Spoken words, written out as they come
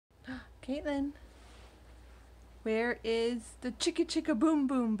Caitlin, where is the Chicka Chicka Boom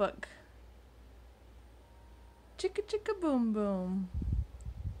Boom book? Chicka Chicka Boom Boom.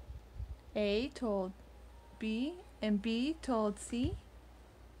 A told B and B told C,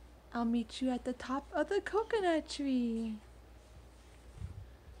 I'll meet you at the top of the coconut tree.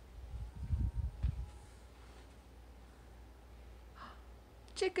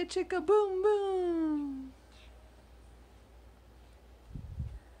 Chicka Chicka Boom Boom.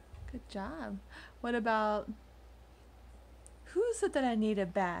 Good job. What about, who said that I need a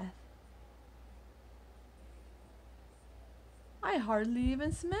bath? I hardly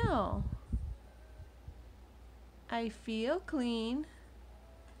even smell. I feel clean.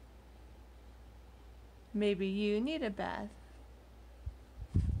 Maybe you need a bath.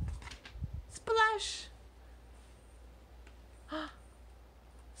 Splash!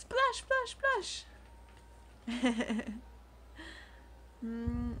 Splash, splash, splash!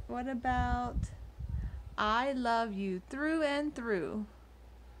 What about, I love you through and through.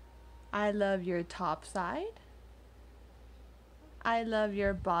 I love your top side. I love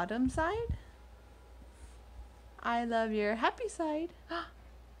your bottom side. I love your happy side.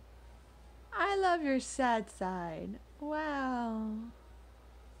 I love your sad side. Wow.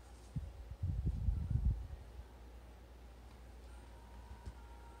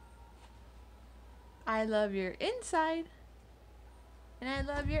 I love your inside. And I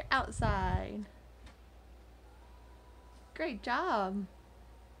love your outside. Great job.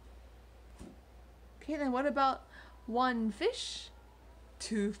 Okay, then what about 1 fish,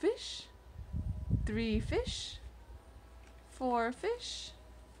 2 fish, 3 fish, 4 fish,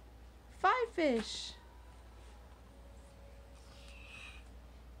 5 fish?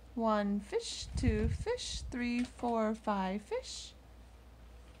 1 fish, 2 fish, 3, 4, 5 fish.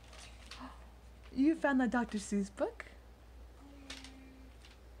 You found the Dr. Seuss book?